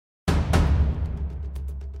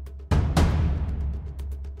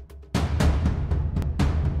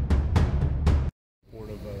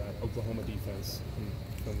defense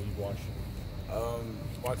from what you've watched?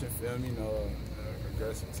 Watching film, you know,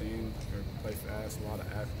 aggressive team, play fast, a lot of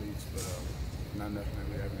athletes, but not nothing that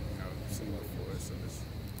we haven't, you know, seen before. So it's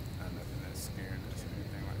not nothing that's scaring us or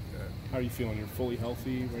anything like that. How are you feeling? You're fully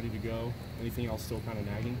healthy, ready to go? Anything else still kind of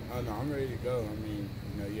nagging? Oh no, I'm ready to go. I mean,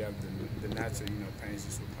 you know, you have the natural, you know, pains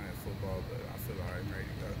just with playing football, but I feel all right, I'm ready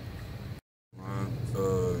to go.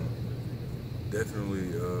 Definitely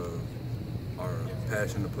our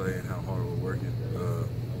passion to play and how hard we're working.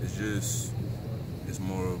 It's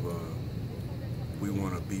more of we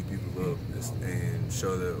want to beat people up and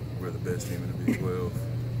show that we're the best team in the Big 12,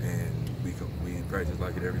 and we practice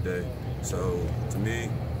like it every day. So to me,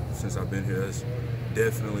 since I've been here, you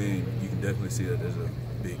can definitely see that there's a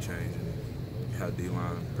big change in how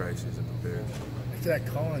D-line practices and prepares. After that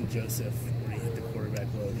call on Joseph where you hit the quarterback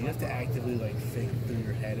low, do you have to actively like think through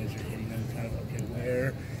your head as you're hitting them, kind of, okay,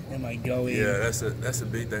 where am I going? Yeah, that's a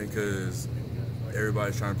big thing because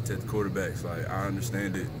everybody's trying to protect the quarterbacks. Like, I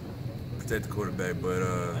understand it, protect the quarterback, but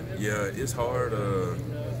yeah, it's hard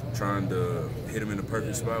trying to hit him in the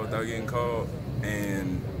perfect spot without getting called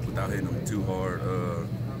and without hitting him too hard.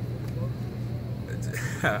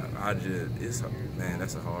 Man,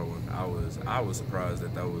 that's a hard one. I was surprised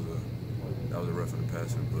that was a roughing the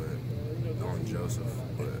passer, but on Joseph.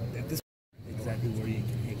 But at this exactly where you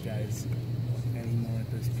can hit guys anymore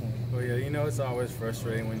at this point. Well, yeah, you know, it's always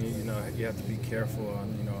frustrating when you have to be careful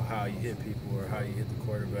on how you hit people or how you hit the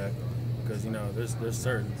quarterback, because there's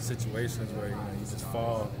certain situations where you just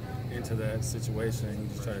fall into that situation and you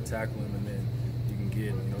just try to tackle him, and then you can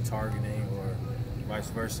get targeting, or vice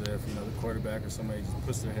versa. If the quarterback or somebody just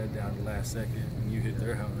puts their head down at the last second and you hit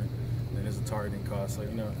their helmet, then there's a targeting cost. So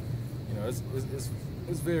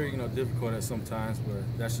it's very difficult at sometimes, but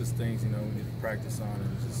that's just things we need to practice on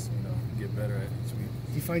and just get better at each week.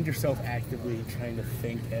 Do you find yourself actively trying to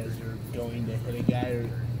think as you're going to hit a guy, or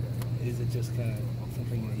is it just kind of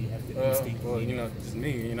something that you have to instinctively? Well, just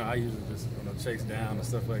me. I usually just chase down and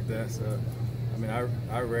stuff like that. So I mean,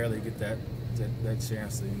 I rarely get that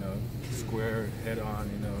chance to square head on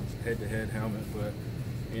head-to-head helmet, but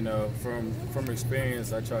from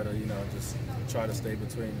experience, I try to just try to stay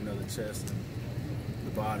between the chest and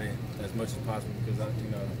the body as much as possible, because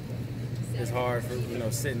it's hard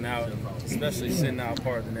for sitting out, especially sitting out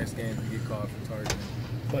part of the next game, to get called for targeting.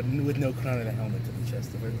 But with no crown of the helmet to the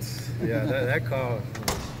chest of it. Yeah, that call,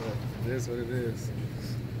 it is what it is.